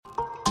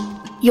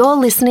You're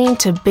listening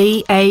to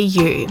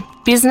BAU,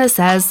 Business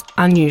as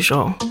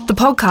Unusual, the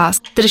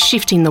podcast that is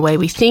shifting the way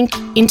we think,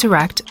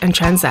 interact and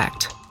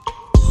transact.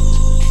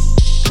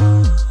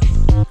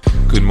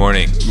 Good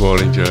morning.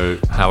 Morning, Joe.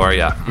 How are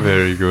ya?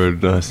 Very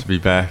good. Nice to be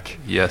back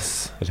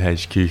Yes. at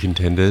HQ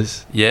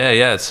Contenders.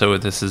 Yeah. So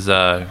this is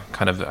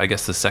kind of, I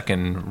guess, the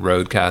second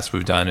roadcast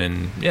we've done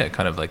in,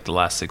 kind of like the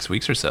last 6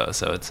 weeks or so.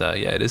 So it's,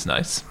 it is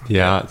nice.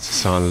 Yeah, it's a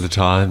sign of the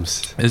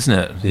times. Isn't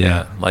it?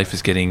 Yeah. Life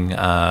is getting,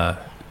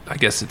 I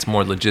guess it's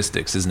more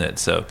logistics, isn't it?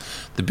 So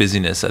the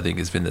busyness, I think,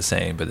 has been the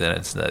same, but then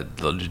it's the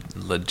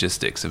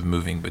logistics of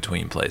moving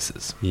between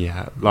places.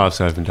 Yeah, life's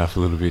opened up a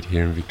little bit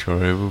here in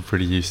Victoria. We're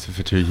pretty used to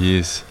for 2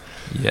 years.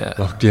 Yeah.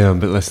 Lockdown,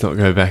 but let's not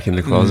go back in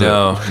the closet.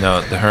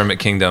 No, the Hermit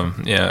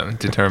Kingdom. Yeah,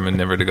 determined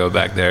never to go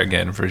back there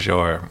again for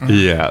sure.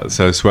 Yeah,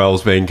 so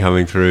swell's been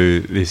coming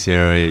through this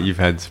area. You've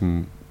had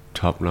some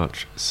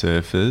top-notch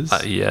surfers. I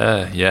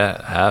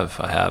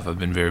have. I've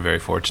been very, very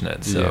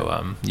fortunate.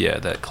 So,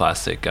 that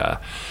classic, I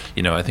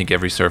think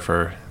every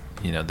surfer,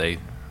 they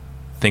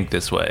think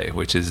this way,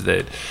 which is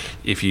that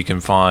if you can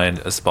find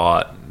a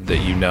spot that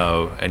you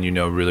know and you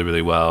know really,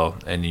 really well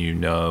and you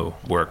know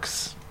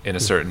works in a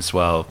certain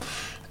swell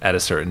at a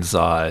certain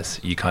size,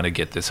 you kind of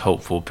get this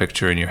hopeful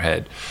picture in your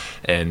head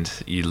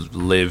and you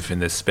live in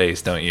this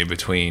space, don't you,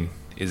 between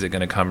is it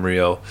going to come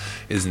real,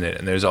 isn't it?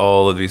 And there's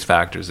all of these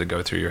factors that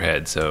go through your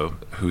head. So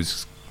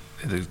is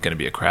there going to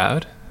be a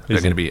crowd? Are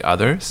there going to be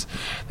others?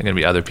 Are there going to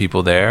be other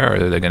people there? Or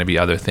are there going to be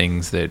other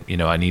things that,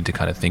 I need to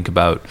kind of think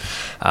about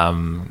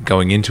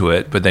going into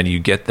it? But then you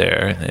get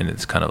there and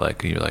it's kind of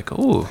like, you're like,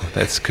 oh,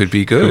 that could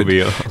be good.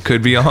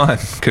 Could be on.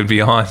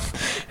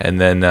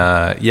 And then,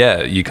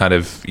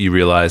 you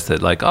realize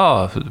that like,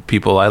 oh,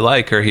 people I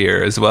like are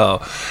here as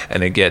well.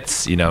 And it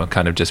gets,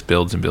 kind of just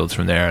builds and builds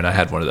from there. And I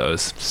had one of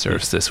those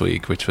surfs this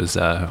week, which was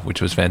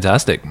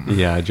fantastic.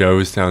 Yeah, Joe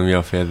was telling me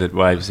off air that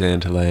Wave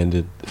Santa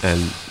landed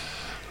and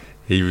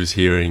he was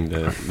hearing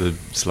the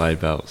sleigh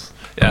bells.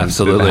 Yeah,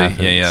 absolutely.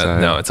 Yeah. So,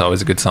 no, it's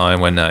always a good sign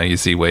when you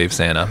see Wave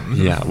Santa.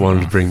 Yeah, I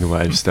wanted to bring the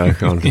Wave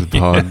Stoker onto the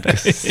pod.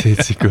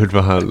 It's a good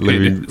one,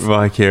 living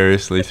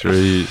vicariously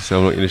through you. So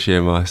I'm not going to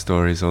share my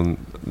stories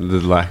on the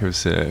lack of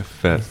surf.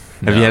 But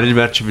have you had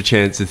much of a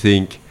chance to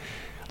think?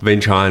 I've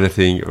been trying to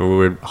think.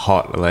 We're in a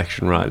hot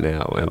election right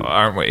now,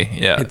 aren't we?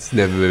 Yeah, it's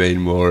never been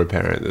more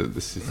apparent that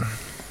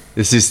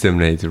the system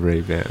needs a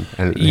rebound.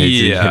 And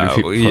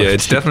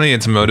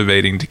it's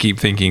motivating to keep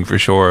thinking for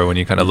sure when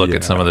you kind of look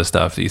at some of the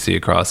stuff that you see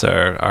across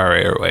our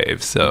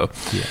airwaves. So,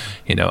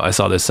 I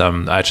saw this.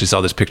 I actually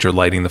saw this picture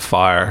lighting the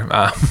fire,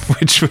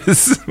 which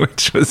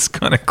was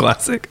kind of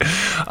classic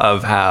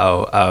of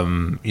how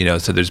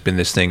So there's been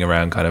this thing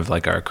around kind of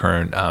like our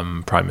current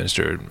Prime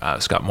Minister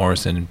Scott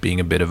Morrison being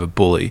a bit of a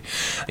bully,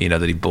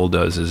 that he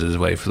bulldozes his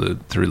way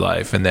through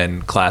life, and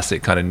then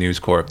classic kind of News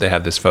Corp. They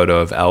have this photo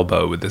of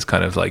Albo with this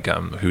kind of like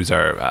who's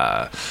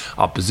our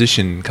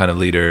opposition kind of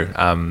leader,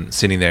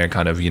 sitting there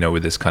kind of,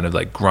 with this kind of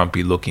like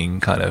grumpy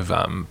looking kind of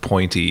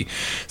pointy,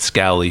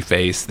 scowly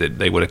face that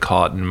they would have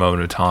caught in a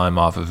moment of time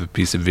off of a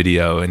piece of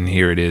video. And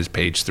here it is,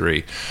 page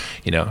 3,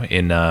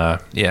 in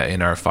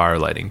our fire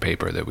lighting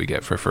paper that we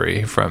get for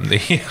free from the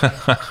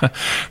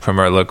from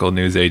our local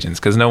news agents,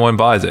 because no one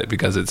buys it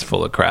because it's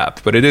full of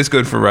crap. But it is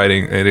good for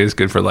writing. It is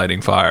good for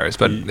lighting fires.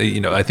 But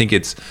I think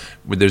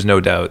there's no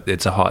doubt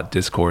it's a hot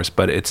discourse,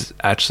 but it's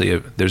actually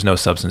there's no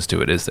substance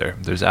to it, is there?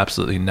 There's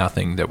absolutely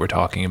nothing that we're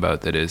talking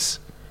about that is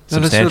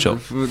substantial.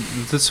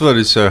 That's what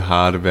is so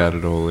hard about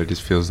it all. It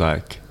just feels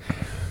like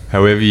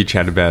however you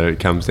chat about it, it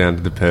comes down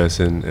to the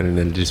person, and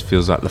then it just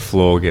feels like the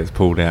floor gets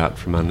pulled out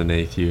from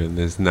underneath you and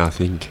there's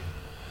nothing.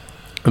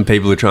 And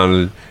people are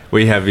trying to...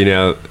 We have in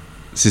our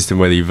system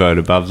whether you vote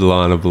above the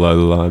line or below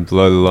the line.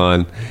 Below the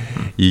line,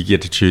 you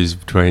get to choose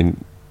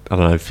between,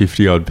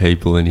 50 odd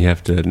people, and you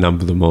have to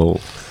number them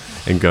all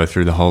and go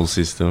through the whole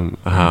system.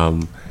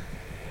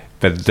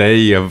 But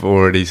they have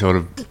already sort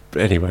of...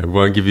 Anyway, we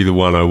won't give you the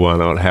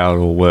 101 on how it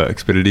all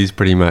works, but it is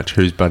pretty much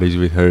who's buddies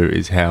with who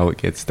is how it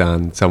gets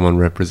done. Someone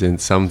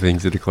represents some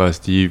things that are close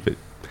to you, but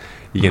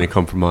you're going to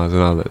compromise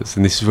on others.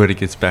 And this is where it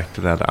gets back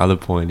to that other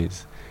point,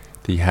 is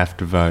that you have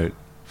to vote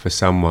for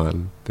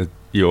someone that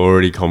you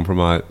already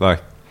compromise,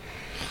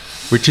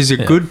 which is a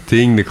good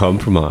thing to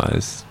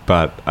compromise,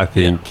 but I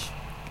think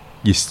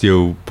you're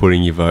still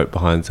putting your vote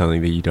behind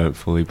something that you don't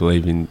fully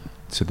believe in,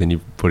 so then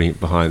you're putting it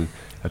behind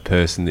a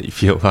person that you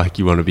feel like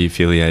you want to be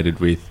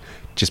affiliated with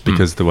just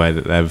because of the way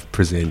that they've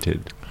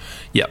presented.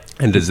 Yeah.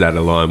 And does that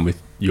align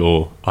with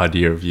your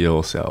idea of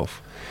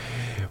yourself?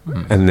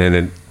 And then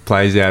it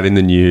plays out in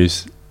the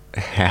news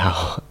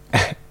how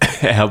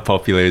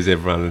popular is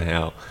everyone and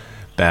how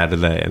bad are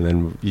they? And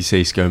then you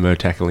see ScoMo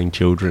tackling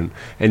children,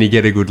 and you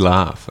get a good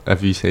laugh.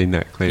 Have you seen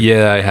that clip?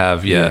 Yeah, I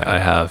have. I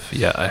have.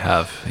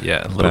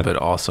 Yeah, a little bit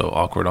also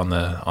awkward on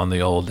the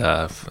old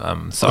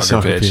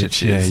soccer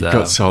pitch. Yeah, he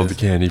got sold the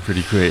candy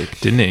pretty quick,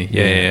 didn't he?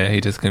 Yeah.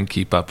 He just couldn't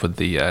keep up with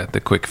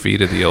the quick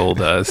feet of the old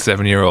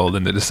 7-year-old,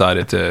 and they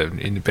decided to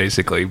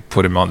basically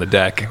put him on the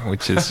deck,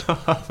 which is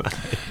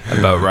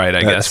about right,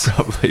 I guess. That's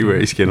probably where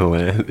he's going to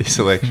land this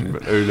election,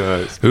 but who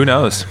knows? Who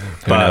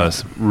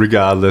knows?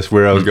 Regardless,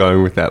 where I was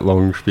going with that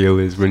long spiel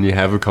is when you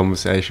have a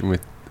conversation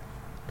with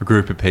a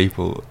group of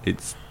people,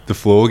 it's the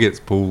floor gets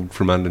pulled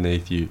from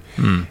underneath you,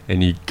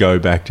 and you go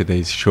back to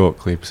these short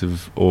clips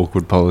of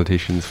awkward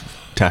politicians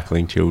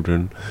tackling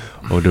children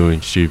or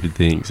doing stupid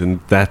things,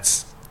 and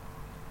that's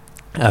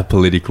a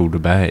political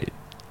debate.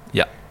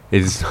 Yeah.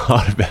 It's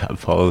not about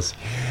policy.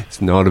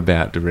 It's not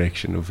about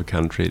direction of a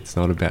country. It's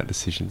not about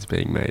decisions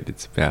being made.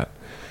 It's about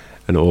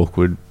an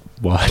awkward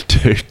white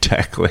dude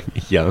tackling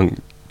a young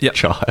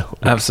child.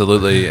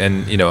 Absolutely.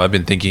 And I've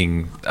been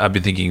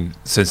thinking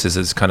since this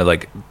is kind of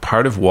like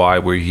part of why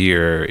we're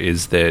here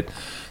is that,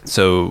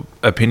 so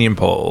opinion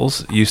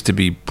polls used to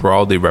be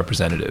broadly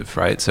representative,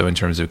 right? So in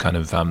terms of kind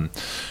of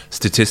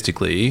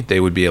statistically, they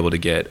would be able to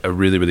get a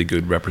really, really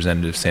good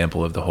representative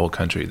sample of the whole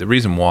country. The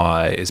reason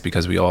why is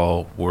because we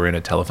all were in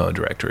a telephone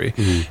directory,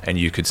 and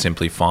you could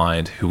simply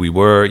find who we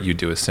were. You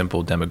do a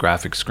simple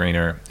demographic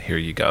screener. Here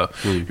you go.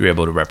 You're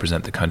able to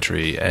represent the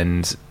country.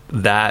 And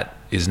that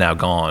is now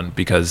gone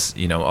because,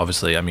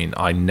 obviously,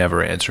 I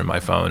never answer my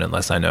phone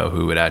unless I know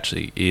who it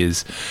actually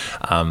is.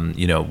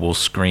 We'll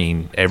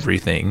screen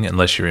everything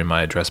unless you're in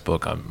my address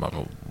book.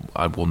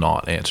 I will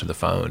not answer the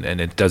phone,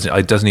 and it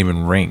doesn't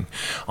even ring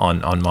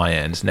on my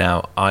end.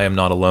 Now, I am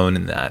not alone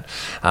in that.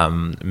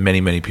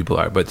 Many people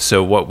are. But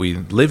so what we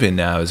live in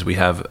now is we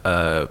have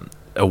a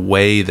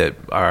way that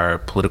our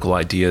political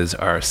ideas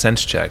are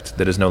sense checked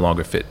that is no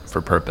longer fit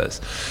for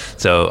purpose.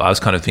 So I was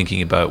kind of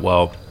thinking about,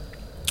 well,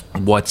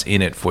 what's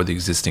in it for the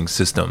existing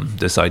system,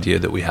 this idea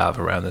that we have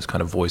around this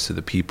kind of voice of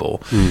the people.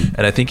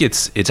 And I think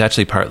it's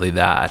actually partly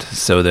that,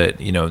 so that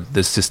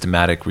this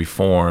systematic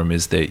reform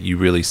is that you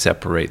really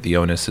separate the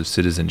onus of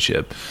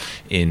citizenship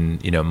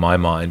in my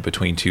mind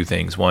between two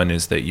things. One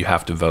is that you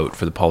have to vote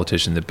for the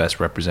politician that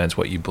best represents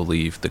what you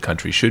believe the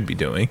country should be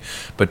doing,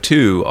 but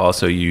two,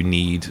 also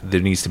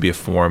there needs to be a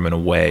form and a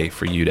way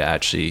for you to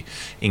actually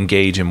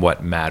engage in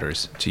what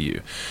matters to you,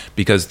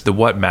 because the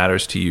what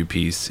matters to you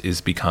piece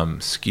is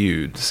become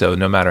skewed. So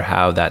no matter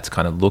how that's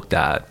kind of looked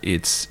at,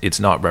 it's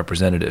not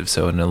representative.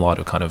 So in a lot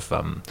of kind of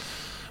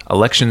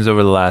elections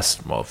over the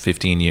last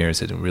 15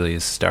 years, it really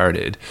has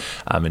started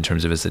in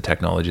terms of as the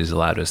technology has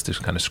allowed us to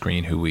kind of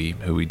screen who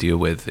we deal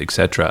with,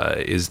 etc.,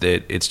 is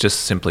that it's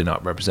just simply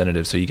not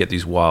representative. So you get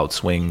these wild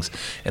swings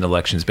in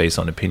elections based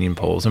on opinion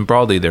polls, and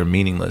broadly they're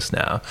meaningless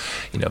now,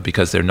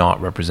 because they're not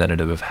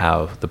representative of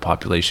how the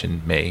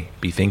population may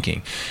be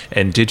thinking.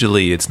 And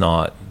digitally, it's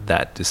not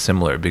that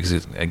dissimilar,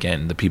 because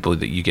again, the people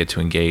that you get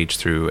to engage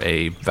through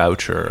a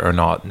voucher are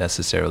not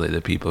necessarily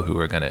the people who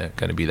are going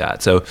to be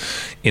that. So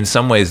in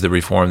some ways, the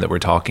reform that we're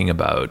talking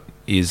about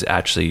is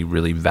actually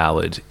really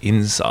valid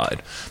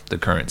inside the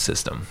current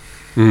system.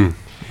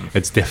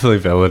 It's definitely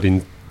valid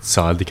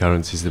inside the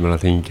current system, and I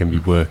think it can be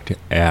worked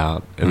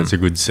out, and it's a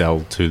good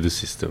sell to the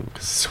system,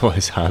 because it's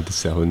always hard to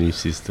sell a new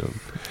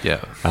system.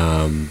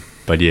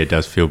 But yeah, it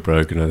does feel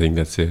broken. I think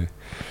that's a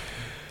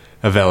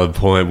valid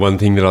point. One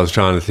thing that I was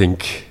trying to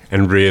think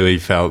and really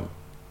felt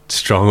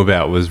strong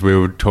about was we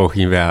were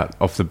talking about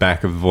off the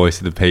back of the voice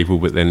of the people,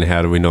 but then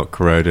how do we not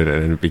corrode it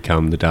and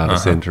become the data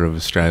centre of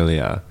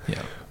Australia?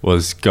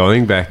 Was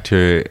going back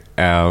to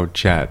our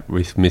chat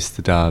with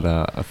Mr.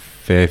 Data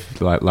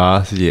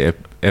last year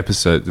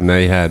episode, and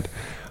they had,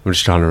 I'm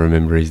just trying to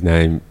remember his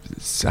name,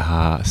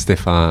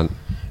 Stefan.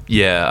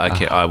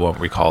 I won't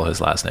recall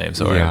his last name,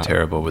 so I'm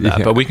terrible with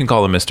that. But we can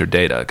call him Mr.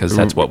 Data, because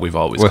that's what we've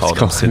always called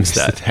him since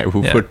that.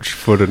 We'll put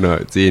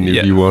footnotes in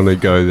if you want to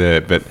go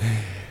there. But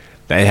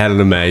they had an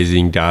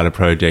amazing data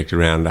project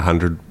around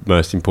 100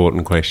 most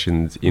important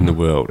questions in the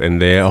world,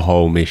 and their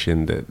whole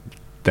mission that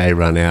they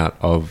run out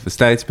of the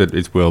States, but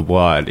it's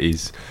worldwide,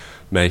 is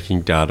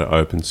making data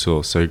open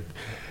source. So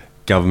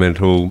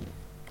governmental,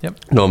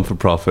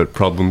 non-for-profit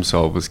problem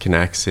solvers can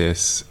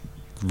access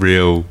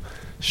real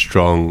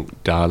strong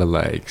data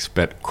lakes,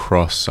 but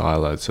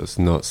cross-siloed, so it's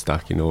not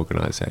stuck in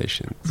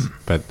organisations.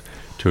 But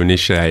to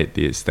initiate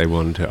this, they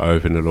wanted to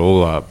open it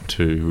all up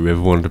to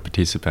whoever wanted to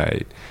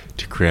participate,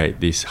 to create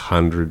this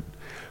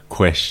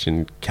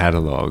 100-question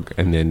catalogue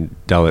and then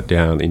dull it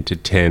down into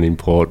 10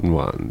 important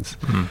ones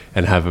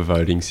and have a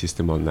voting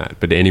system on that.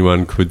 But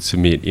anyone could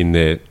submit in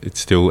there. It's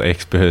still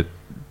expert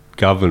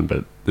governed,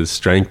 but there's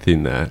strength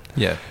in that.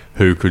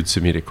 Who could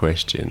submit a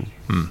question,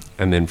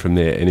 and then from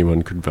there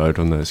anyone could vote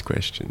on those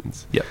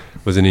questions. It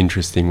was an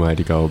interesting way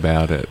to go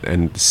about it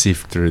and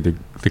sift through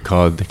the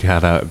cod, the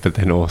kata, but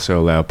then also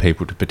allow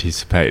people to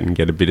participate and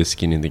get a bit of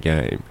skin in the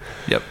game.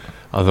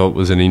 I thought it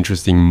was an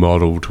interesting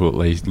model to at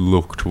least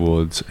look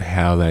towards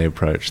how they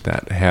approached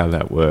that, how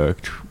that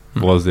worked.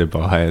 Was there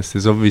bias?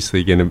 There's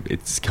obviously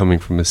it's coming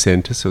from a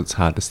centre, so it's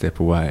hard to step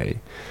away.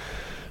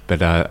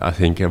 But I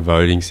think a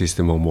voting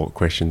system on what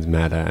questions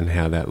matter and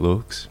how that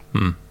looks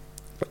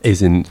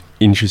is an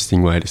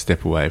interesting way to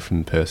step away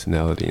from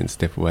personality and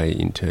step away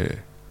into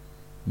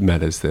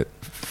matters that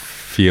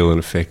feel and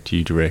affect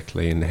you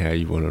directly and how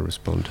you want to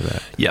respond to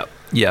that.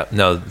 Yeah,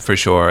 no, for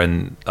sure.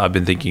 And I've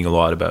been thinking a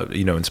lot about,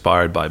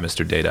 inspired by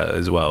Mr. Data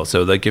as well.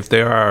 So like if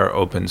there are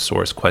open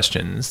source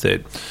questions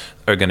that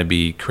are going to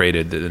be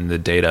created and the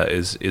data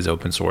is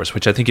open source,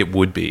 which I think it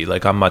would be,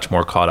 like I'm much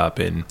more caught up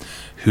in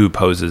who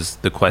poses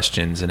the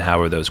questions and how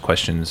are those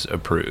questions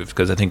approved.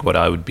 Because I think what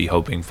I would be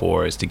hoping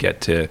for is to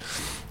get to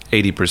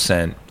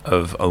 80%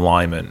 of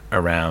alignment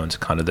around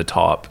kind of the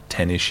top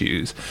 10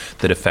 issues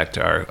that affect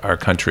our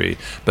country.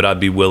 But I'd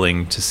be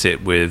willing to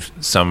sit with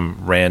some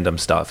random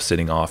stuff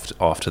sitting off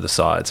to the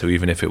side. So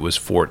even if it was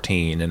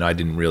 14 and I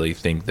didn't really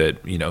think that,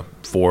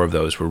 4 of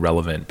those were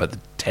relevant, but the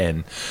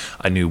 10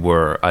 I knew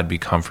were, I'd be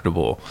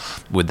comfortable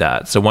with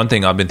that. So one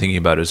thing I've been thinking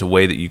about is a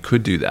way that you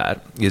could do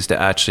that is to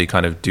actually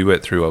kind of do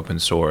it through open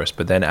source,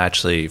 but then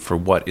actually for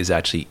what is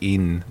actually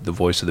in the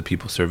Voice of the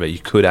People survey, you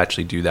could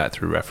actually do that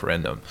through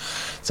referendum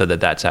so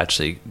that that's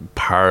actually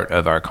part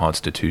of our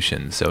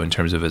constitution. So in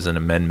terms of as an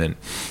amendment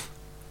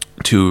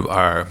to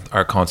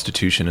our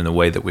constitution and the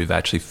way that we've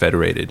actually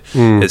federated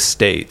as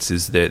states,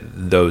 is that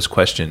those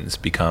questions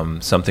become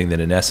something that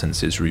in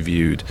essence is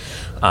reviewed,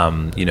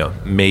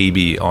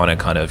 maybe on a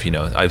kind of,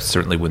 I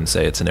certainly wouldn't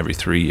say it's an every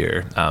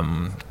 3-year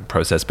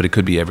process, but it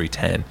could be every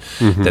 10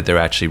 that they're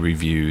actually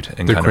reviewed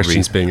and the kind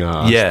questions of being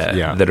asked,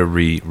 that are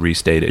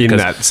restated. In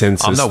that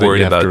census, I'm not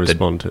worried about the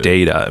to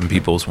data and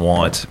people's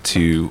want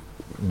to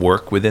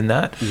work within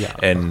that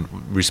and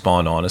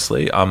respond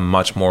honestly. I'm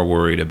much more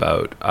worried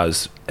about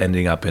us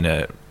ending up in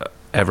a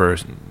ever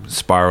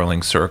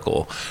spiraling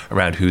circle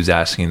around who's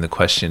asking the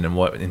question and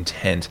what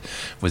intent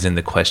was in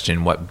the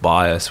question, what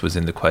bias was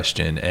in the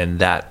question, and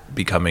that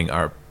becoming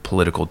our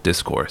political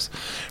discourse,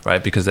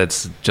 right? Because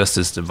that's just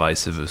as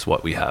divisive as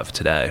what we have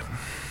today.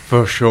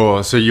 For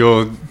sure. So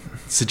you're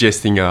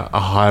suggesting a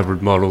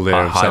hybrid model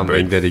there of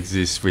something that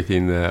exists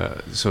within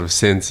the sort of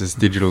census,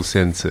 digital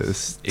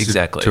census,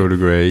 exactly, to a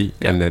degree,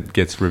 and that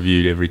gets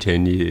reviewed every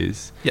 10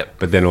 years. Yep.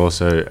 But then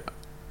also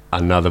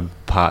another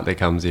part that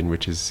comes in,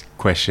 which is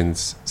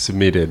questions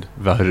submitted,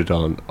 voted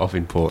on, of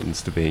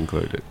importance to be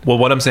included. Well,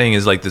 what I'm saying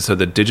is like this, so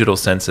the digital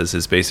census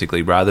is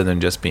basically, rather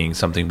than just being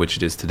something which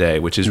it is today,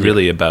 which is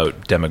really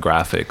about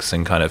demographics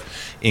and kind of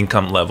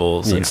income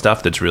levels and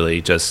stuff that's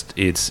really just,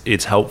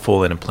 it's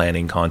helpful in a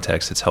planning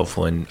context. It's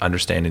helpful in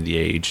understanding the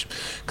age,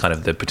 kind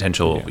of the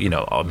potential,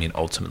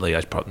 ultimately,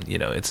 I probably,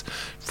 it's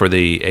for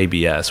the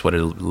ABS, what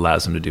it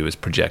allows them to do is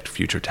project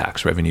future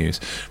tax revenues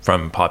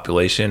from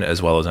population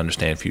as well as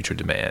understand future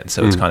demand.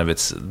 So it's kind of,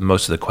 it's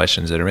most of the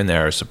questions that are in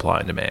there are supply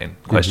and demand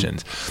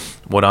questions.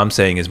 What I'm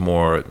saying is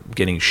more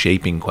getting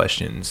shaping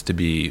questions to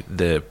be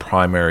the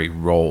primary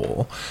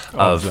role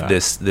of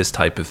this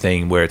type of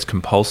thing, where it's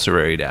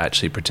compulsory to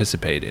actually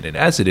participate in it,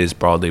 as it is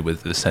broadly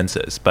with the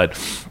census. But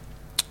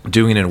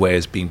doing it in a way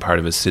as being part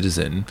of a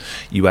citizen,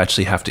 you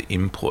actually have to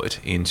input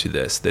into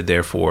this, that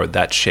therefore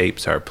that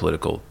shapes our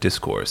political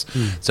discourse,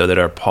 so that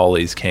our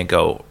pollies can't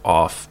go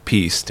off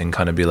piste and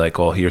kind of be like,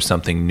 well, here's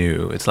something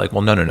new. It's like,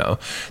 well, no.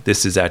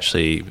 This is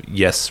actually,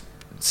 yes,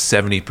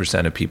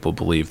 70% of people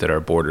believe that our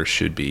borders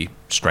should be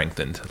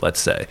strengthened, let's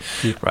say,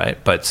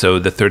 right? But so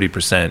the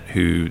 30%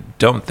 who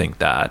don't think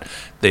that,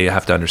 they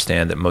have to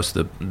understand that most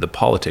of the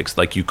politics,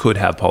 like you could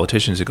have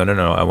politicians who go,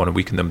 no, I want to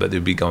weaken them, but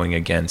they'd be going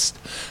against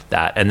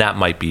that. And that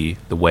might be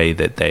the way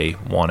that they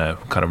want to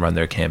kind of run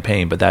their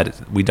campaign. But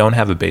that we don't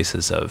have a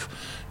basis of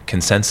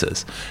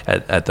consensus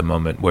at the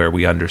moment where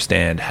we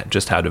understand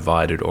just how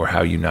divided or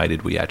how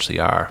united we actually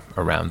are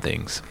around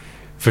things.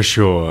 For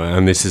sure,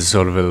 and this is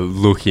sort of a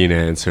look-in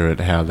answer at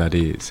how that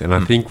is. And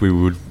I think we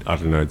would, I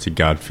don't know, it's a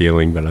gut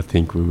feeling, but I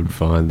think we would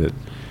find that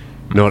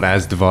not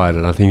as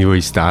divided. I think we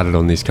started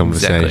on this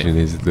conversation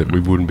is that we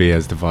wouldn't be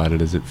as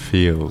divided as it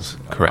feels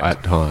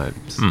at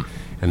times.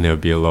 And there would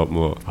be a lot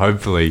more,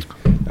 hopefully,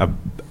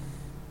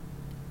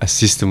 a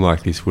system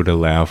like this would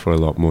allow for a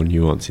lot more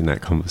nuance in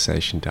that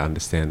conversation to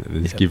understand that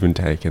there's give and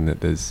take and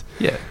that there's...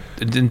 Yeah.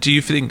 Do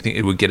you think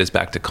it would get us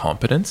back to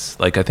competence?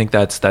 Like, I think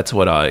that's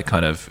what I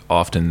kind of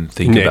often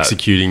think about.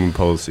 Executing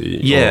policy.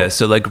 Yeah,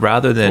 so like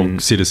rather than...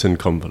 citizen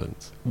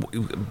competence.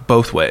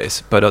 Both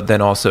ways, but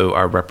then also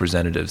our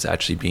representatives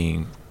actually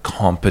being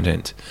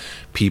competent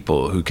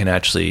people who can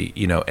actually,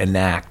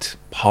 enact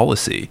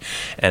policy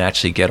and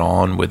actually get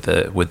on with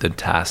the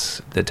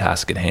task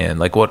at hand.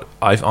 Like what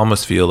I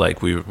almost feel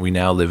like we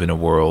now live in a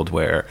world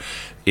where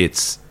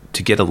it's,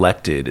 to get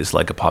elected is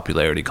like a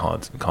popularity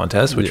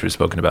contest, which we've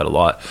spoken about a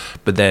lot.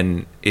 But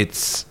then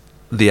it's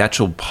the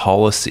actual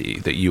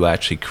policy that you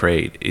actually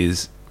create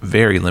is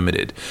very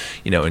limited,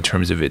 in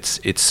terms of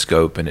its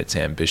scope and its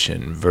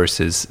ambition,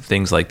 versus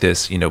things like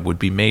this, would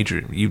be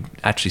major. You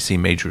actually see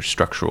major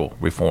structural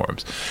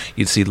reforms.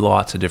 You'd see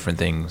lots of different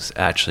things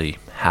actually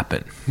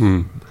happen.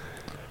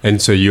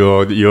 And so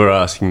you're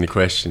asking the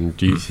question,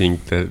 do you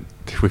think that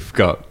we've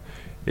got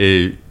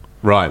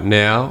right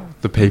now,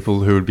 the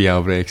people who would be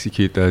able to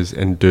execute those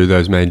and do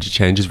those major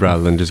changes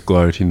rather than just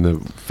gloat in the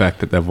fact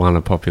that they've won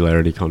a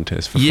popularity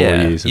contest for 4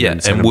 years.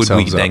 And would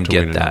we then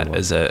get that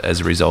as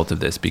a result of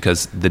this?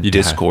 Because the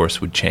discourse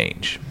would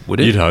change, would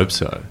it? You'd hope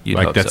so.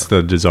 That's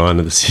the design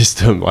of the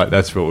system. Like,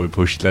 that's what we're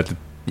pushing.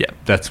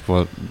 That's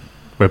what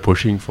we're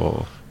pushing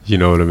for. You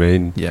know what I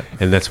mean? Yeah.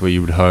 And that's what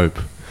you would hope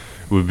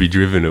would be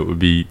driven. It would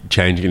be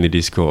changing the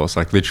discourse,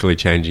 like literally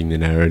changing the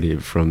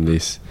narrative from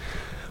this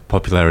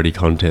popularity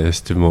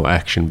contest to more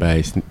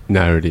action-based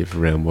narrative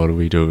around what are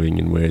we doing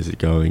and where is it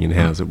going and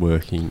how's it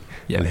working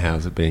and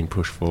how's it being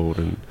pushed forward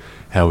and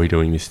how are we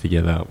doing this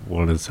together.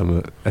 What are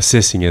some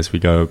assessing as we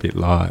go a bit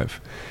live.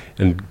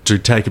 And to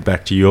take it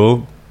back to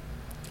your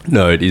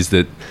note is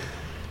that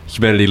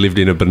humanity lived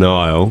in a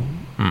banal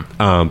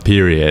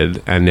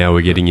period, and now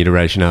we're getting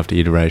iteration after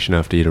iteration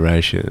after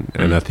iteration.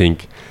 And I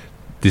think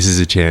this is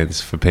a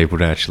chance for people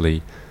to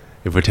actually,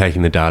 if we're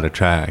taking the data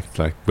track,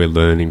 like we're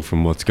learning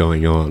from what's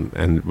going on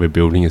and we're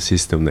building a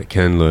system that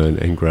can learn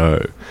and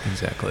grow.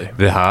 Exactly.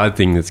 The hard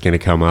thing that's going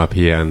to come up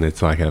here, and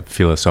it's like a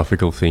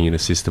philosophical thing in a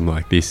system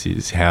like this,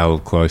 is how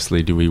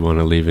closely do we want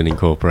to live and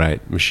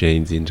incorporate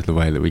machines into the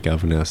way that we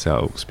govern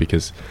ourselves?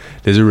 Because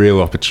there's a real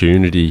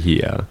opportunity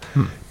here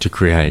to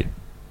create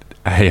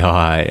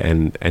AI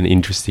and an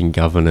interesting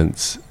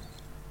governance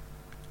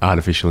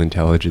artificial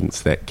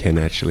intelligence that can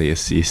actually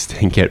assist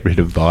and get rid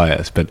of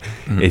bias, but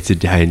it's a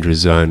dangerous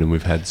zone, and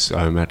we've had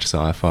so much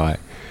sci-fi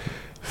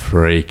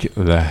freak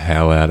the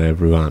hell out of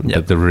everyone.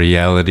 But the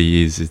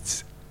reality is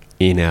it's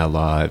in our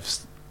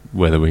lives,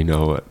 whether we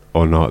know it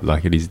or not.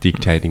 Like, it is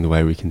dictating the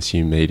way we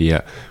consume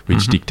media,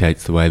 which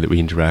dictates the way that we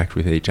interact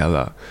with each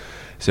other.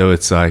 So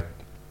it's like,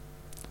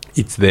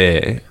 it's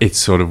there. It's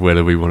sort of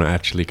whether we want to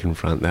actually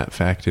confront that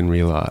fact and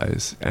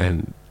realise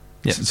and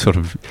sort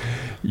of,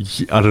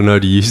 I don't know,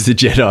 to use the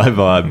Jedi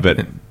vibe,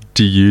 but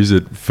to use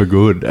it for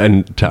good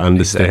and to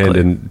understand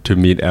and to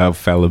meet our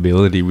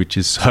fallibility, which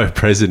is so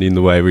present in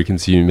the way we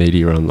consume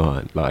media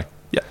online. Like,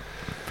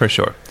 for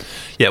sure.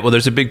 Yeah, well,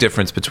 there's a big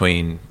difference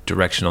between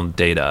directional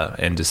data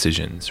and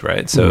decisions,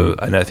 right? So,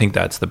 and I think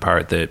that's the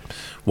part that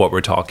what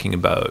we're talking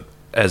about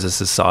as a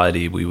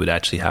society we would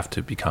actually have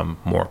to become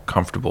more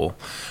comfortable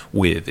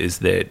with, is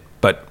that,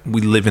 but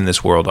we live in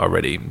this world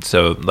already.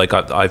 So like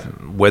I've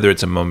whether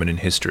it's a moment in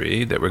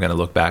history that we're going to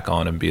look back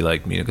on and be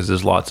like, because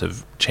there's lots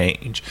of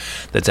change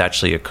that's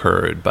actually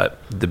occurred,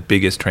 but the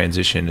biggest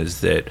transition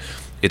is that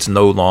it's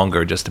no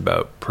longer just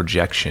about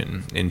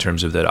projection in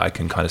terms of that I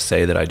can kind of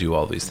say that I do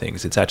all these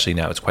things. It's actually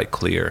now it's quite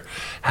clear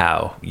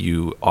how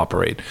you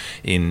operate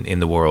in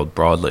the world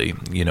broadly,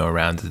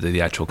 around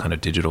the actual kind of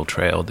digital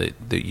trail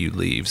that you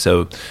leave.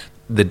 So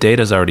the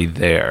data's already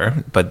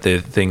there, but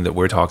the thing that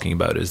we're talking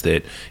about is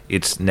that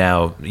it's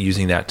now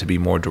using that to be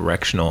more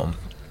directional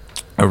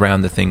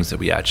around the things that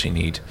we actually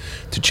need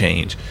to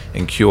change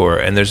and cure.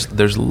 And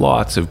there's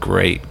lots of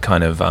great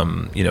kind of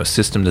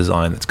system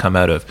design that's come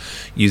out of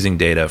using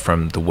data,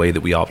 from the way that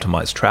we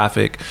optimize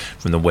traffic,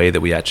 from the way that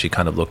we actually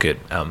kind of look at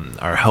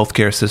our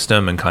healthcare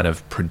system and kind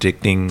of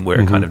predicting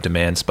where kind of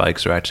demand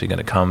spikes are actually going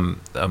to come,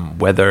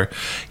 whether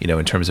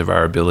in terms of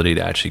our ability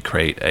to actually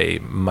create a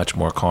much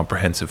more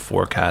comprehensive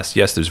forecast.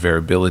 Yes, there's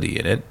variability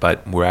in it,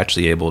 but we're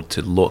actually able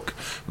to look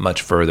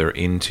much further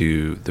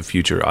into the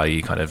future,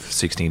 i.e. kind of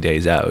 16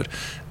 days out,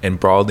 and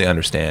broadly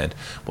understand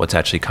what's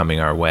actually coming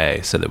our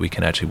way so that we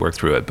can actually work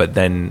through it. But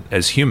then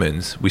as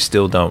humans, we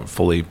still don't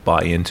fully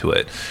buy into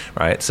it,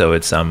 right? So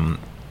it's, I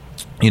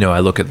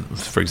look at,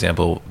 for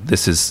example,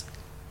 this is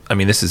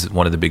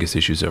one of the biggest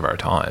issues of our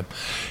time,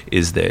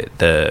 is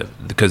that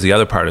because the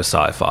other part of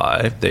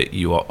sci-fi that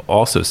you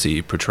also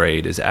see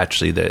portrayed is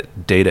actually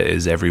that data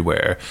is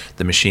everywhere.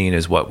 The machine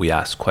is what we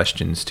ask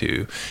questions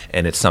to,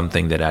 and it's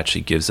something that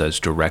actually gives us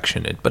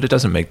direction, but it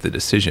doesn't make the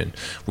decision.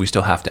 We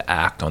still have to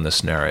act on the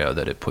scenario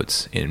that it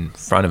puts in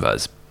front of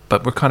us.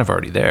 But we're kind of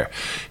already there.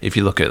 If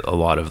you look at a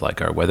lot of like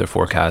our weather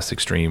forecasts,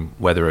 extreme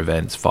weather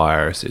events,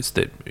 fires,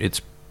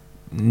 it's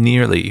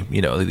nearly,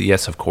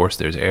 yes, of course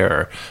there's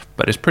error,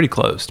 but it's pretty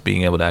close to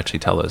being able to actually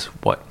tell us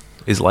what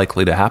is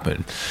likely to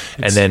happen.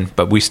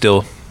 But we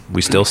still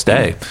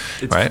stay,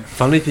 it's right?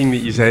 Funny thing that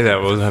you say that. I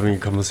was having a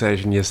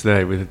conversation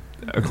yesterday with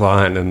a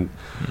client, and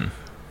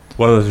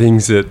one of the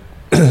things that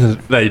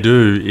they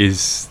do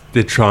is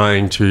they're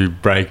trying to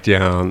break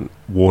down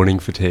warning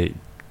fatigue.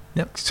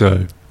 Yep.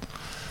 So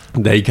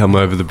they come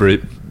over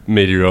the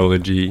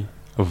meteorology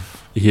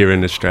of here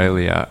in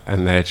Australia,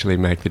 and they actually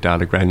make the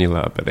data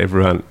granular, but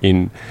everyone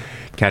in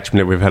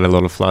catchment, we've had a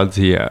lot of floods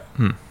here,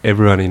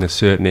 everyone in a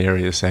certain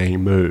area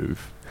saying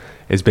move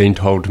is being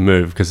told to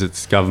move because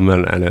it's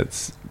government and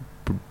it's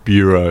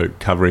bureau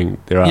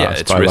covering their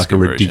ass by like a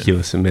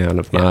ridiculous amount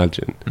of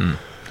margin.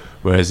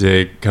 Whereas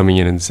they're coming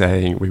in and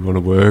saying we want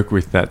to work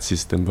with that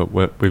system, but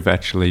what we've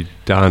actually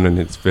done, and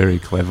it's very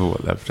clever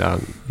what they've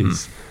done,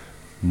 is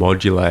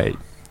modulate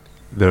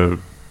the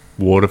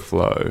water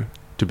flow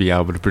to be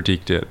able to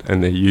predict it,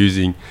 and they're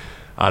using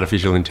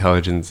artificial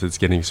intelligence that's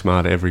getting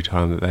smarter every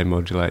time that they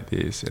modulate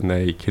this, and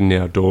they can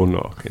now door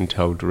knock and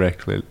tell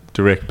directly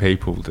direct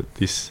people that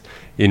this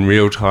in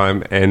real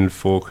time and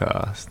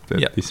forecast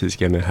that this is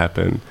going to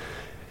happen,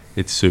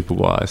 it's super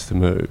wise to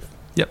move.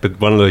 But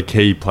one of the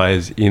key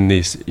players in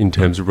this, in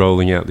terms of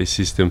rolling out this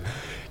system,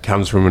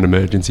 comes from an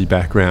emergency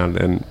background,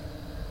 and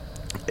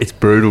it's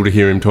brutal to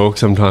hear him talk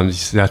sometimes.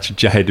 He's such a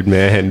jaded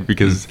man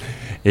because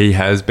he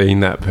has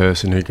been that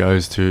person who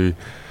goes to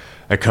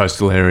a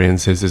coastal area and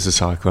says there's a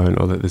cyclone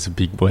or that there's a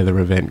big weather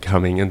event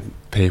coming, and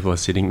people are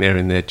sitting there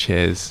in their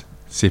chairs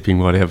sipping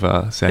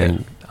whatever,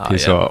 saying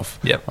piss off.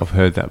 I've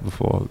heard that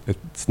before.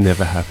 It's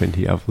never happened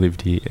here. I've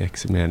lived here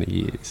X amount of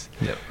years.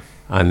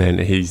 And then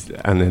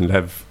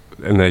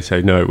they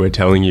say, no, we're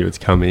telling you it's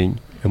coming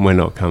and we're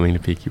not coming to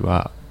pick you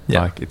up.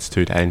 Like, it's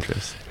too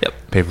dangerous.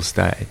 People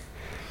stay.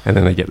 And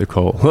then they get the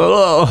call.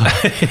 Oh!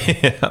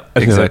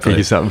 And then they pick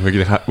us up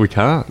and we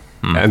can't.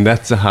 And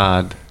that's a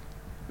hard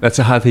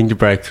thing to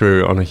break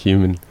through on a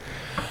human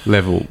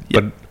level.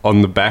 But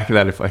on the back of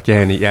that, if I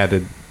can, he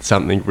added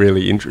something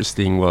really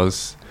interesting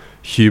was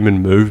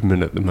human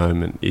movement at the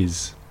moment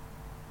is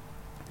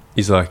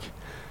like,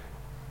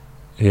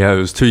 it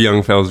was two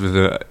young fellas with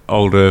an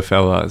older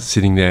fella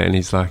sitting there, and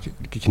he's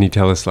like, can you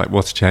tell us like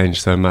what's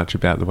changed so much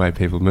about the way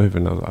people move?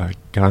 And I was like, I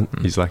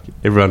can't. He's like,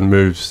 everyone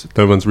moves,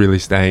 no one's really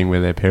staying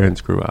where their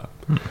parents grew up.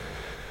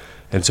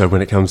 And so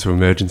when it comes to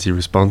emergency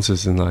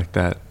responses and like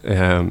that,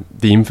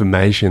 the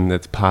information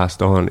that's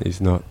passed on is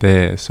not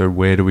there. So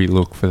where do we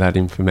look for that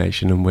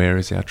information, and where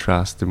is our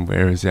trust, and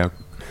where is our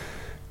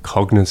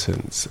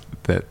cognizance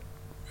that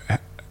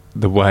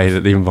the way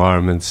that the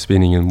environment's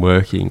spinning and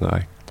working,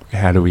 like,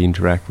 how do we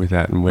interact with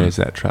that, and where's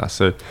that trust?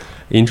 So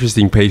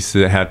interesting piece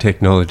of how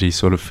technology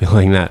sort of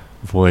filling that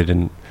void,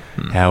 and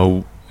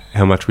how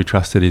much we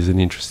trust it is an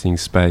interesting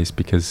space,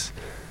 because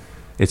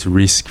it's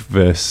risk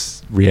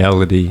versus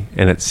reality,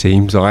 and it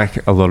seems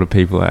like a lot of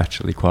people are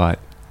actually quite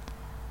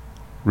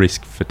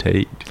risk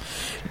fatigued.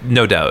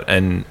 No doubt.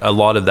 And a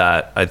lot of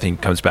that, I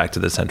think, comes back to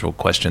the central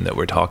question that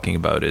we're talking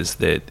about, is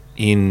that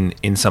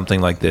in something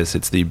like this,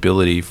 it's the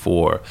ability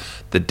for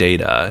the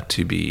data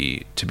to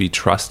be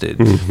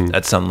trusted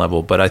at some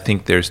level. But I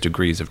think there's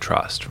degrees of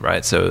trust,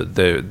 right? So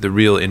the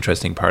real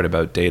interesting part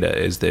about data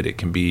is that it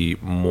can be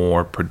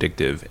more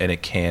predictive, and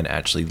it can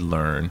actually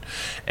learn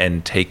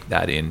and take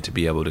that in to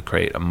be able to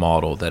create a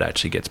model that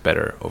actually gets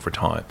better over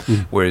time.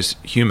 Whereas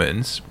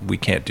humans, we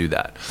can't do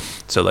that.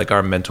 So like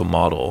our mental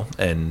model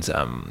and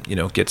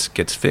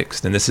gets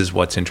fixed. And this is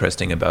what's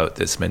interesting about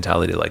this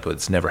mentality, like,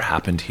 it's never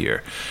happened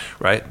here,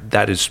 right?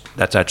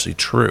 That's actually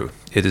true.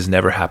 It has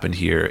never happened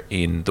here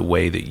in the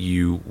way that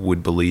you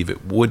would believe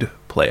it would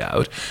play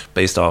out,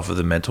 based off of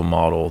the mental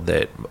model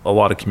that a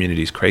lot of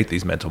communities create,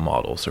 these mental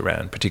models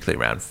around, particularly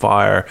around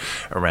fire,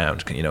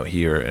 around,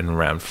 here, and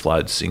around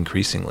floods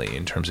increasingly,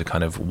 in terms of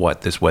kind of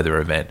what this weather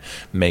event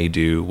may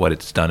do, what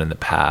it's done in the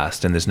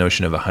past. And this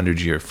notion of a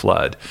 100-year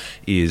flood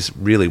is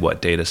really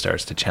what data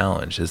starts to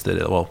challenge, is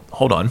that, well,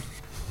 hold on.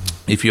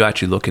 If you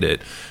actually look at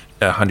it,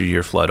 a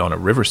 100-year flood on a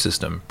river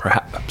system,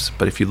 perhaps,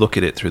 but if you look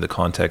at it through the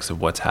context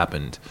of what's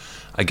happened,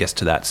 I guess,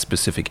 to that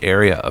specific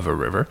area of a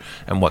river,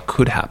 and what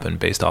could happen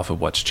based off of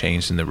what's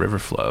changed in the river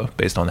flow,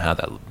 based on how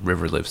that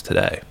river lives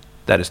today,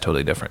 that is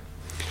totally different.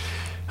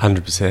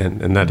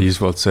 100%, and that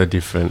is what's so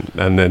different.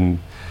 And then,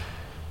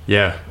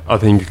 I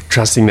think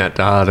trusting that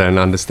data and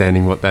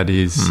understanding what that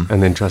is,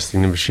 and then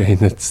trusting the machine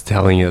that's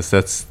telling us,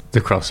 that's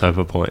the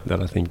crossover point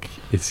that I think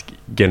it's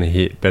going to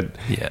hit. But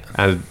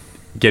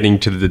getting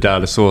to the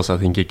data source, I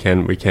think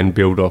we can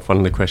build off one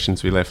of the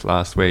questions we left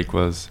last week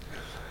was,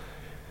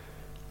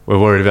 we're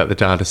worried about the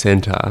data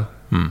center,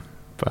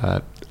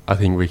 but I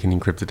think we can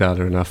encrypt the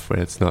data enough where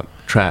it's not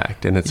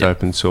tracked and it's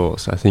open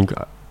source. I think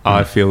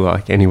I feel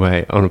like,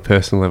 anyway, on a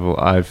personal level,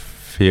 I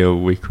feel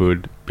we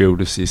could build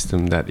a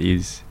system that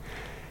is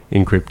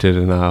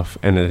encrypted enough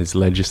and it is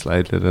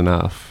legislated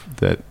enough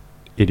that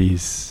it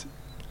is,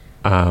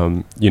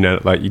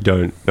 like, you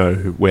don't know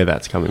where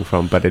that's coming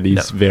from, but it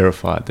is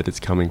verified that it's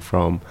coming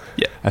from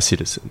a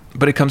citizen.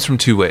 But it comes from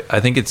two-way. I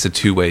think it's a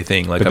two-way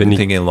thing. Like, I've been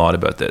thinking a lot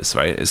about this,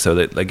 right? So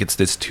that, like, it's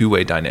this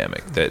two-way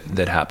dynamic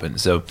that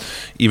happens. So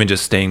even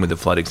just staying with the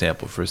flood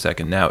example for a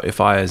second. Now,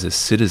 if I, as a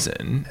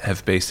citizen,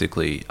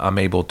 I'm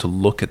able to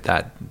look at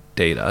that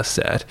data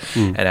set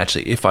and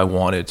actually, if I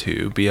wanted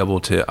to, be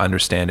able to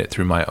understand it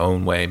through my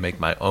own way,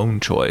 make my own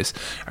choice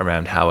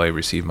around how I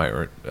receive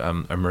my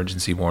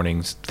emergency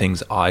warnings,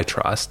 things I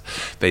trust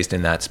based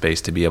in that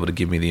space, to be able to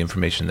give me the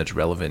information that's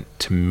relevant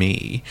to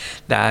me,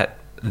 that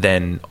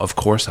then of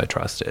course I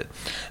trust it.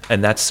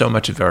 And that's so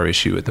much of our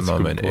issue at the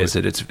moment, is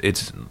that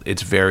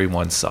it's very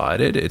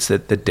one-sided. It's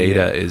that the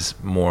data is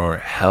more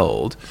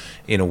held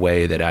in a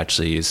way that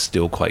actually is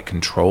still quite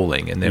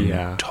controlling and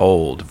then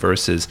told,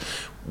 versus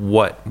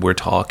what we're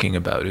talking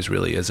about is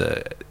really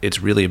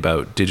it's really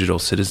about digital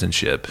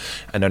citizenship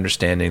and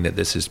understanding that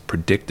this is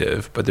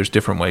predictive, but there's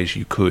different ways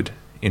you could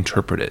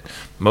interpret it.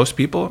 Most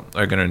people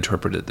are going to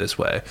interpret it this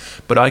way,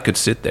 but I could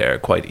sit there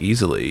quite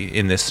easily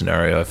in this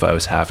scenario, if I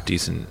was half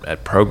decent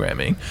at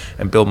programming,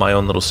 and build my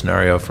own little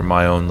scenario for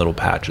my own little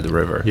patch of the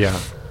river.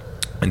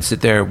 And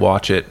sit there,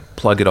 watch it,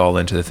 plug it all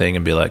into the thing,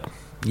 and be like,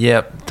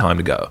 yep, time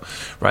to go,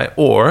 right?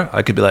 Or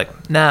I could be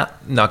like, nah,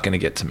 not going to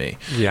get to me,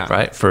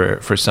 right?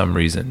 For some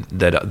reason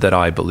that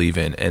I believe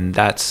in, and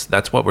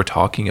that's what we're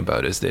talking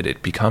about, is that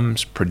it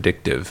becomes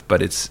predictive,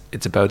 but it's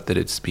about that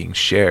it's being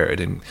shared,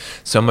 and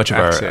so much of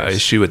our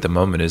issue at the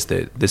moment is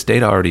that this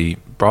data already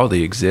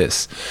broadly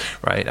exists,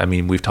 right? I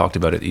mean, we've talked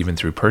about it even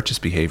through purchase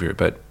behavior,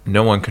 but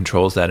no one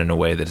controls that in a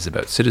way that is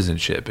about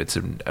citizenship. It's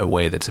a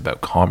way that's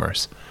about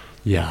commerce.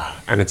 Yeah,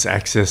 and it's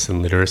access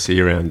and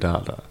literacy around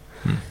data.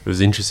 It was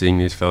interesting,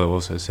 this fellow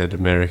also said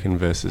American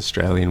versus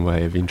Australian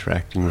way of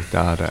interacting with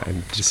data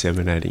and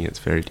disseminating it's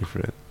very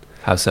different.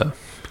 How so?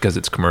 Because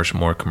it's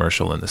more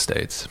commercial in the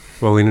States.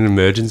 Well, in an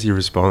emergency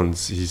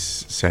response, he's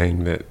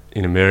saying that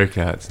in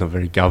America it's not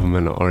very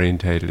government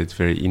orientated, it's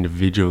very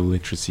individual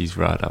literacy's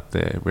right up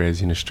there,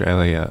 whereas in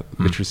Australia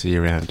literacy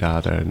around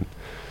data and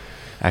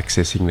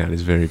accessing that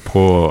is very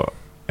poor,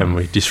 and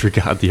we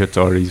disregard the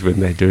authorities when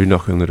they do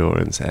knock on the door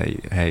and say,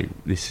 hey,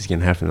 this is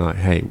going to happen. Like,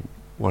 hey,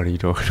 what are you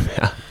talking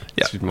about?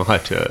 This is my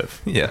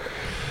turf. Yeah.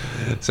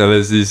 So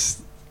there's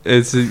this,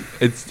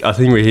 I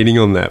think we're hitting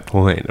on that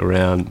point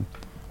around,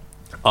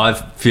 I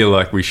feel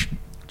like we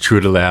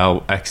should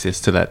allow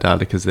access to that data,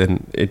 because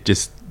then it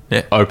just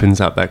opens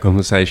up that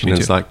conversation. And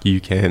it's like,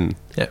 you can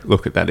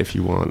look at that if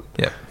you want.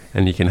 Yeah.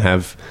 And you can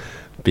have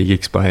big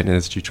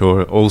explainers,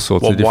 tutorial, all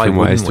sorts of different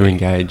ways to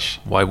engage.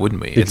 Why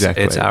wouldn't we?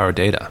 Exactly. It's our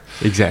data.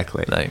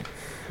 Exactly. Like,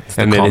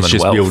 and then it's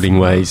just building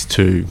ways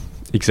to,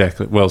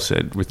 exactly, well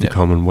said, with the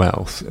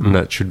Commonwealth. And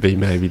that should be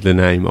maybe the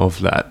name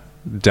of that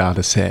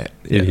data set.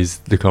 It is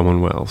the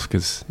Commonwealth,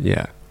 because,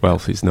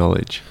 wealth is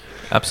knowledge.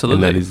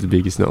 Absolutely. And that is the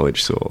biggest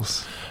knowledge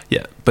source.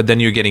 Yeah, but then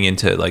you're getting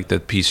into like the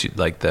piece,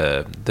 like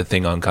the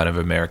thing on kind of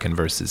American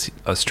versus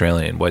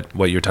Australian.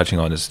 What you're touching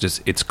on is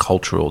just its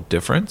cultural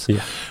difference,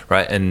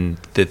 right? And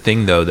the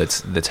thing though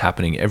that's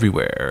happening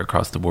everywhere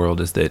across the world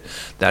is that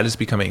is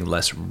becoming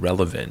less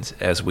relevant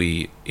as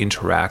we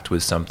interact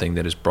with something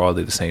that is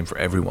broadly the same for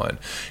everyone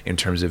in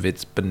terms of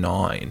it's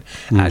benign,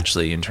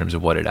 actually, in terms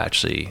of what it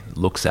actually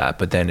looks at.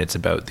 But then it's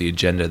about the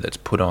agenda that's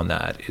put on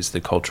that is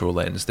the cultural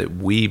lens that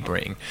we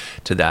bring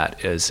to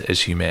that as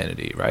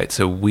humanity, right?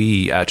 So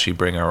we actually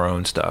bring our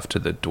own stuff to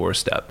the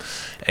doorstep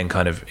and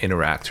kind of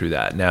interact through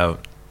that. Now,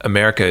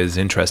 America is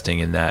interesting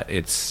in that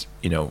it's,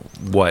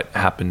 what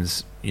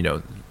happens,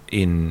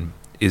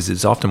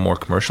 is often more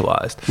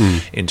commercialized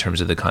in terms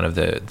of the kind of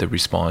the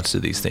response to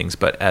these things.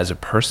 But as a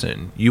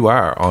person, you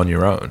are on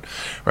your own,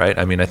 right?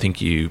 I mean, I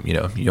think you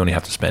only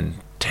have to spend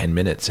 10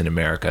 minutes in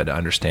America to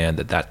understand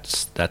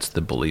that's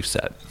the belief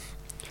set.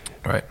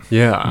 Right.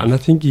 Yeah, and I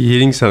think you're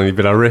hitting something,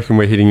 but I reckon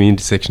we're hitting the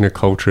intersection of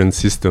culture and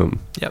system.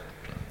 Yep.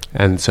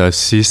 And so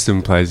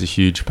system plays a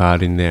huge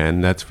part in there,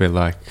 and that's where,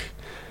 like,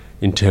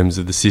 in terms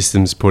of the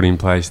systems put in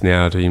place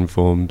now to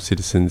inform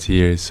citizens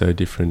here is so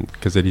different,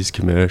 because it is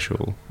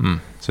commercial.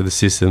 So the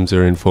systems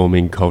are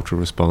informing cultural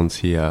response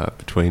here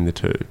between the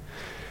two.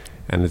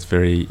 And it's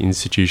very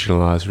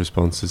institutionalised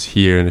responses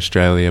here in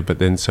Australia, but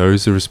then so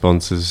is the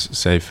responses,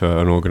 say, for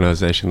an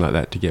organisation like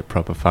that to get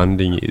proper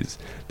funding is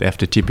they have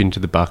to tip into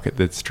the bucket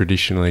that's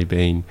traditionally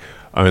been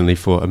only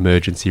for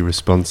emergency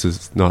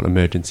responses, not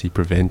emergency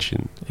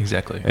prevention.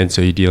 Exactly. And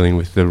so you're dealing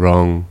with the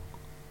wrong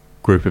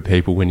group of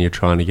people when you're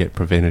trying to get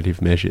preventative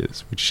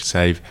measures, which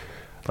save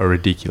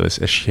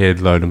a shared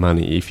load of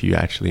money if you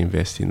actually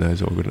invest in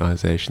those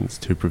organisations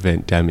to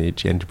prevent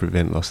damage and to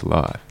prevent loss of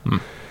life.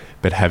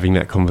 But having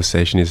that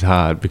conversation is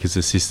hard, because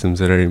the systems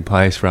that are in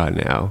place right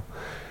now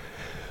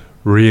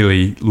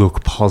really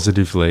look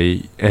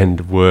positively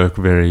and work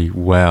very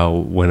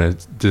well when a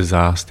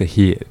disaster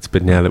hits.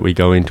 But now that we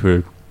go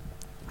into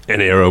an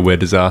era where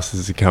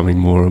disasters are becoming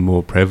more and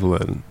more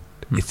prevalent,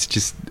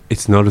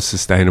 it's not a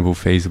sustainable,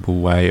 feasible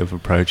way of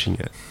approaching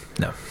it.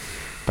 No.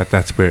 But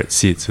that's where it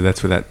sits. So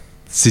that's where that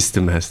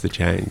system has to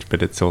change.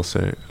 But it's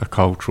also a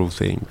cultural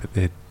thing. But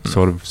they're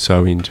sort of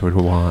so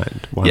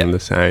intertwined, one and the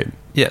same.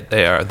 Yeah,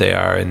 they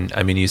are. And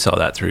I mean, you saw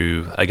that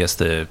through, I guess,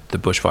 the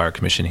Bushfire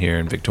Commission here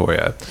in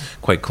Victoria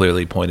quite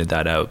clearly pointed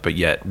that out. But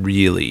yet,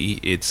 really,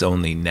 it's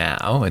only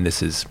now, and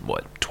this is,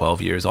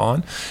 12 years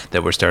on,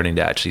 that we're starting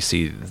to actually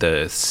see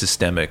the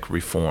systemic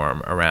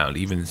reform around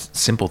even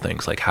simple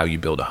things like how you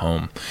build a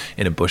home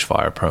in a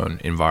bushfire-prone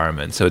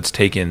environment. So it's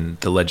taken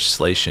the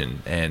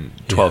legislation and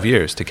 12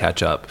 years to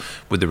catch up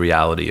with the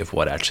reality of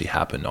what actually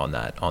happened on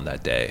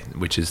that day,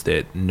 which is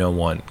that no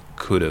one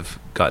could have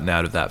gotten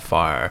out of that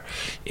fire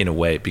in a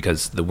way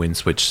because the wind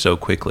switched so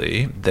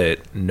quickly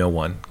that no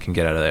one can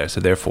get out of there. So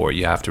therefore,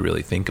 you have to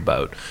really think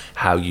about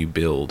how you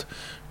build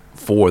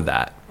for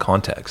that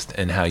context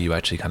and how you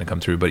actually kind of come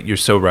through. But you're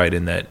so right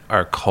in that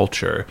our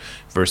culture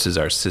versus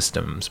our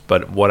systems.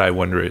 But what I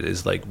wonder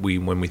is, like,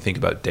 when we think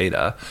about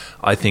data,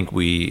 I think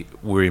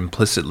we're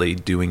implicitly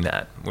doing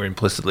that. We're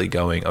implicitly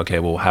going, okay,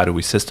 well, how do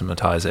we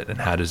systematize it,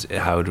 and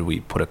how do we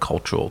put a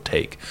cultural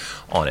take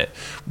on it?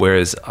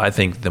 Whereas I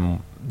think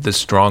the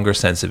stronger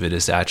sense of it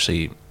is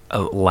actually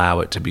allow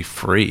it to be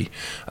free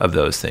of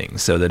those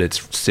things, so that it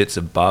sits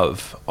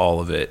above all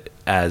of it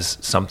as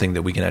something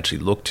that we can actually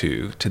look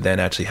to then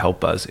actually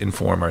help us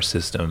inform our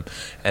system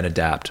and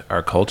adapt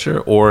our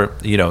culture, or,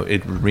 you know,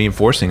 it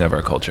reinforcing of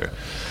our culture.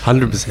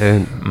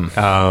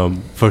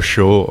 100%, for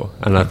sure.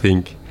 And I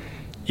think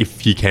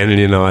if you can, in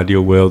an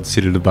ideal world,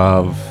 sit it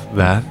above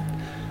that,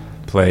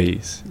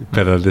 please.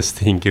 But I just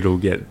think it'll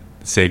get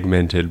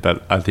segmented.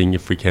 But I think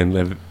if we can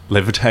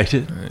levitate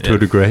it to a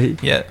degree,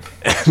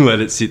 and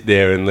let it sit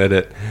there and let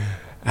it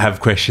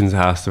have questions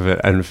asked of it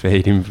and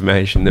feed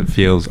information that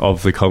feels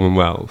of the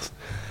Commonwealth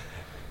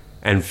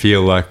and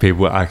feel like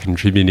people are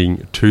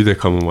contributing to the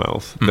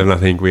Commonwealth, then I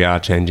think we are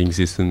changing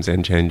systems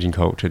and changing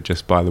culture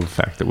just by the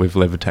fact that we've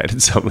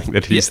levitated something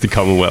that is the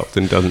Commonwealth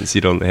and doesn't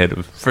sit on the head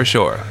of... For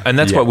sure. And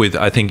that's what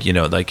I think, you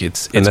know, like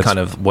it's kind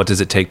of, what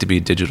does it take to be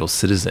a digital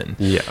citizen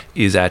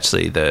is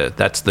actually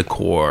that's the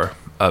core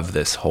of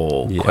this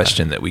whole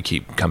question that we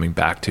keep coming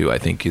back to, I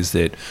think, is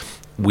that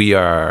we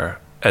are,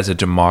 as a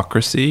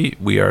democracy,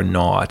 we are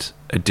not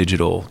a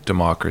digital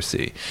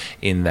democracy,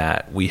 in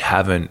that we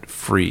haven't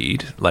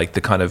freed, like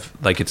the kind of,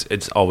 like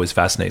it's always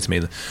fascinates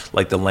me,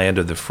 like the land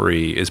of the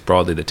free is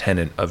broadly the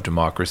tenet of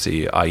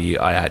democracy, i.e.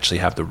 I actually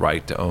have the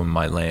right to own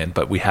my land,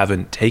 but we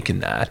haven't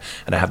taken that,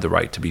 and I have the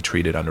right to be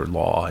treated under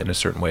law in a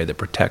certain way that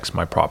protects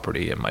my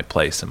property and my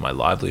place and my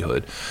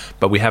livelihood,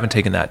 but we haven't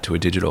taken that to a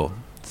digital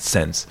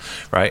sense,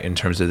 right? In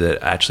terms of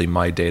that, actually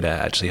my data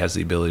actually has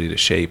the ability to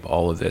shape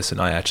all of this,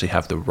 and I actually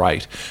have the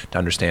right to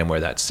understand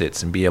where that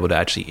sits and be able to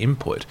actually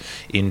input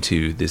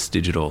into this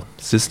digital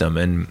system.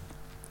 And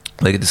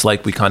like it's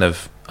like we kind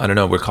of, I don't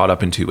know, we're caught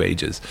up in two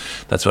ages.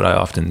 That's what I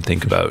often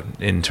think about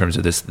in terms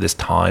of this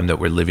time that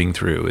we're living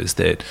through, is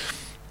that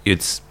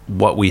it's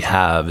what we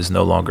have is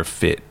no longer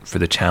fit for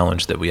the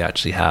challenge that we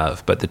actually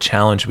have. But the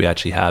challenge we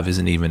actually have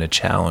isn't even a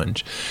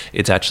challenge.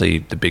 It's actually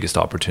the biggest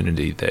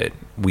opportunity that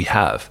we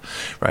have,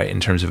 right?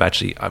 In terms of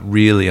actually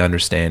really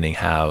understanding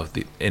how,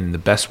 in the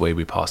best way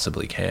we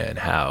possibly can,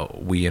 how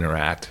we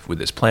interact with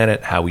this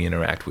planet, how we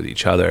interact with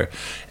each other,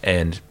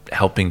 and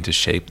helping to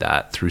shape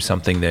that through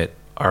something that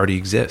already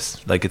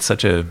exists. Like it's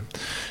such a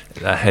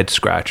head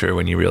scratcher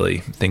when you really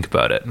think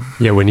about it.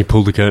 Yeah, when you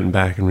pull the curtain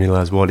back and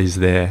realize what is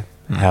there,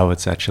 how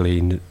it's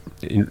actually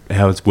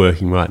how it's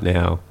working right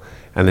now,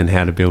 and then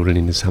how to build it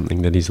into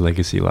something that is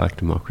legacy like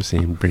democracy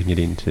and bring it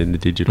into the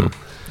digital.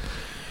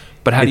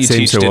 But how do you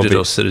teach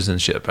digital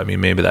citizenship? I mean,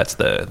 maybe that's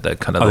the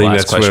kind of the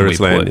last question we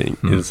put. I think that's where it's landing.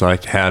 It's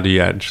like, how do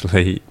you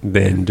actually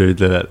then do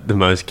the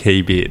most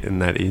key bit, and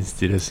that is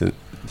citizen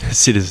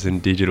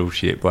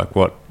digitalship. Like,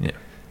 what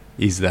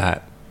is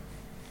that?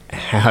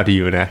 How do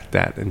you enact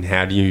that? And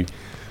how do you...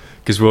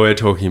 Because we're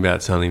talking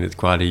about something that's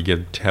quite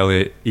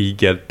egalitarian.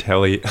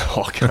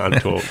 Oh, I can't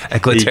talk.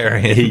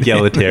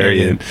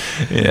 Egalitarian.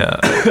 Yeah.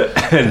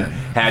 And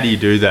how do you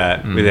do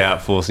that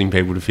without forcing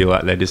people to feel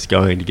like they're just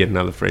going to get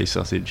another free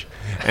sausage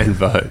and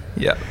vote?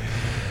 Yeah.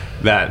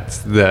 That's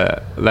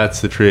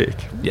the trick.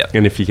 Yeah.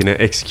 And if you can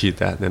execute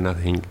that, then I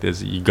think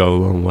you go a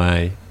long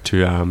way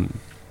to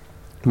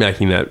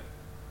making that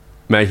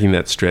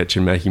stretch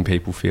and making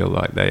people feel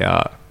like they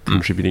are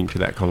contributing to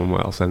that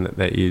Commonwealth, and that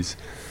there is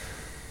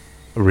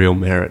a real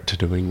merit to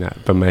doing that,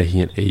 but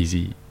making it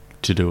easy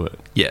to do it.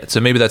 Yeah,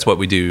 so maybe that's what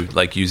we do,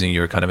 like using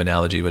your kind of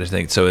analogy, but I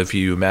think, so if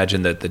you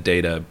imagine that the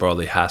data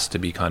broadly has to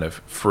be kind of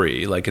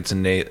free, like it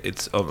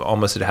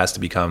has to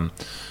become,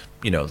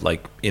 you know,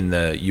 like in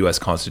the U.S.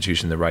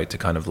 Constitution, the right to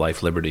kind of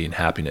life, liberty, and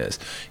happiness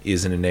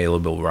is an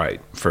inalienable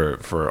right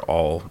for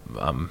all,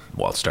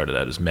 it started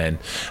out as men,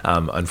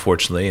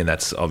 unfortunately, and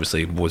that's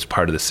obviously was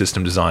part of the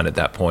system design at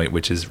that point,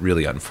 which is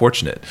really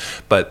unfortunate.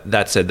 But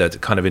that said, that's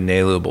kind of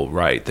inalienable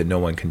right that no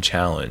one can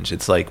challenge.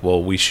 It's like,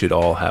 well, we should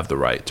all have the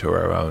right to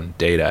our own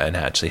data and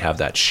actually have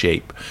that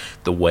shape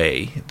the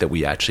way that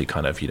we actually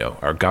kind of, you know,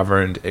 are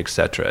governed,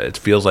 etc. It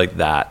feels like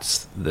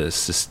that's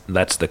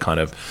the kind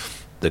of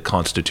the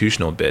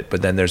constitutional bit,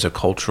 but then there's a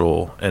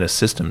cultural and a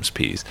systems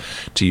piece,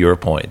 to your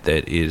point,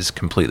 that is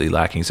completely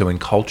lacking. So in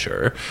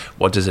culture,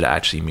 what does it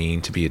actually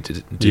mean to be a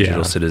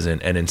digital citizen?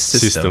 And in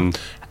system,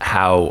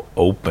 how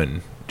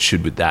open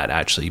should that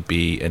actually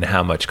be, and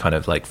how much kind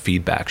of like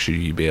feedback should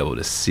you be able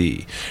to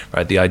see,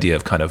 right? The idea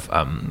of kind of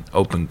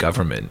open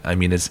government, I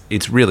mean,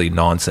 it's really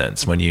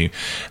nonsense when you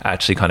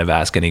actually kind of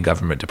ask any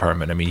government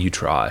department. I mean, you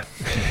try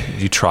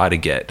to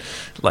get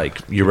like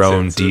your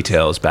own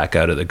details back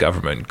out of the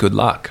government. Good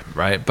luck,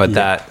 right? But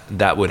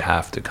that would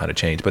have to kind of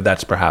change. But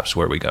that's perhaps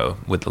where we go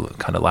with the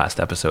kind of last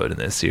episode in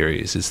this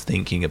series, is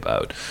thinking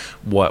about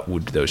what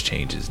would those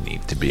changes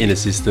need to be in a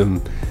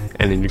system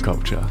and in your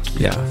culture.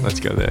 Yeah,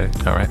 let's go there.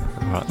 All right.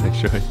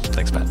 Thanks, Joey.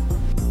 Thanks, Pat.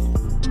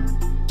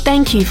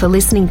 Thank you for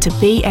listening to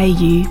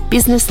BAU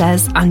Business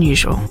as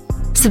Unusual.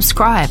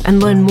 Subscribe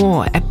and learn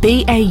more at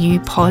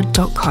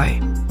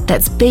baupod.co.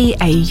 That's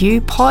baupod.co.